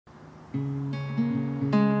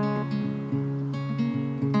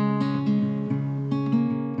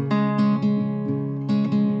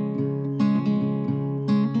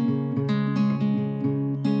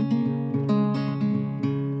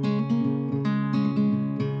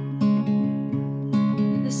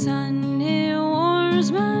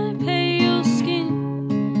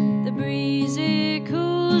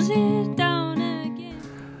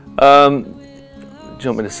Do you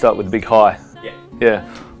want me to start with a big hi? Yeah.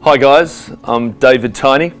 Hi guys, I'm David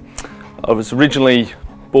Tyney. I was originally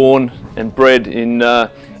born and bred in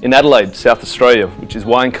Adelaide, South Australia, which is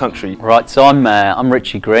wine country. Right, so I'm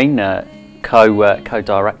Richie Green,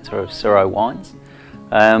 co-director of Cirro Wines.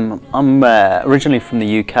 I'm originally from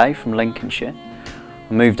the UK, from Lincolnshire.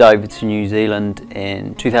 I moved over to New Zealand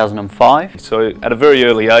in 2005. So at a very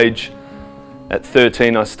early age, at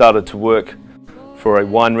 13, I started to work for a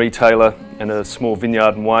wine retailer and a small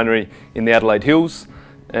vineyard and winery in the Adelaide Hills,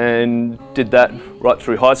 and did that right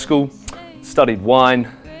through high school. Studied wine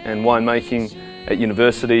and winemaking at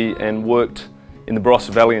university and worked in the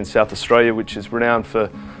Barossa Valley in South Australia, which is renowned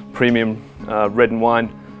for premium red and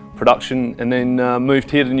wine production, and then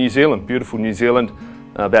moved here to New Zealand, beautiful New Zealand,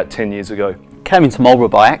 about 10 years ago. Came into Marlborough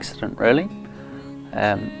by accident, really.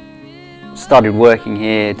 Started working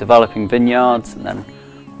here, developing vineyards, and then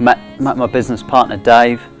met my business partner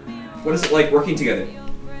Dave. What is it like working together?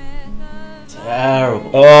 Terrible.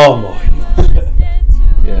 Oh my.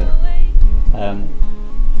 Yeah.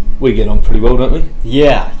 We get on pretty well, don't we?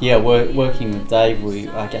 Yeah. Working with Dave,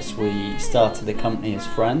 I guess we started the company as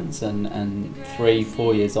friends, and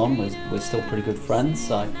 3-4 years on, we're still pretty good friends.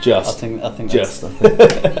 So I think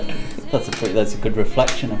that's a good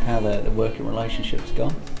reflection of how the working relationship's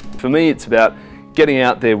gone. For me, it's about getting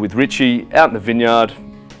out there with Richie, out in the vineyard,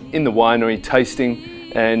 in the winery,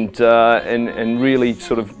 tasting, and really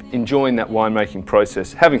sort of enjoying that winemaking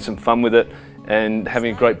process, having some fun with it, and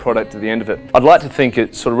having a great product at the end of it. I'd like to think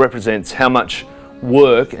it sort of represents how much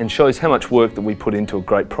work and shows how much work that we put into a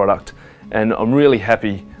great product. And I'm really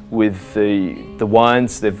happy with the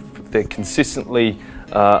wines. They're consistently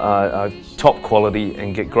top quality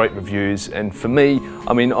and get great reviews. And for me,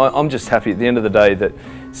 I mean, I'm just happy at the end of the day that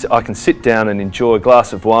I can sit down and enjoy a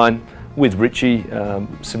glass of wine with Richie,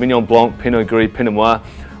 Sauvignon Blanc, Pinot Gris, Pinot Noir.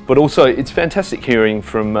 But also it's fantastic hearing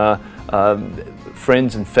from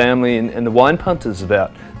friends and family and the wine punters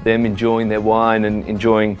about them enjoying their wine and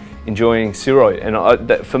enjoying Cirro.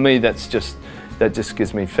 And for me, that just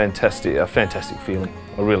gives me a fantastic feeling.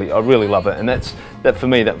 I really love it, and that's for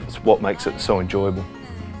me, that's what makes it so enjoyable.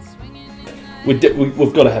 We've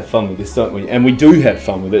got to have fun with this, don't we? And we do have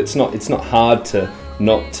fun with it. It's not hard to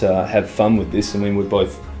not have fun with this. I mean, we're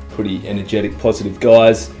both pretty energetic, positive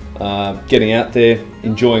guys, getting out there,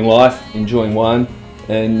 enjoying life, enjoying wine,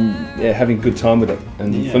 and yeah, having a good time with it.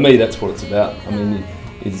 And for me, that's what it's about. I mean,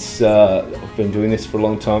 I've been doing this for a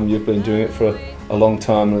long time. You've been doing it for a long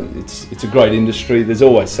time. It's a great industry. There's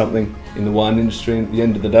always something in the wine industry, and at the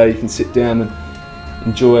end of the day, you can sit down and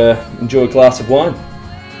enjoy a glass of wine.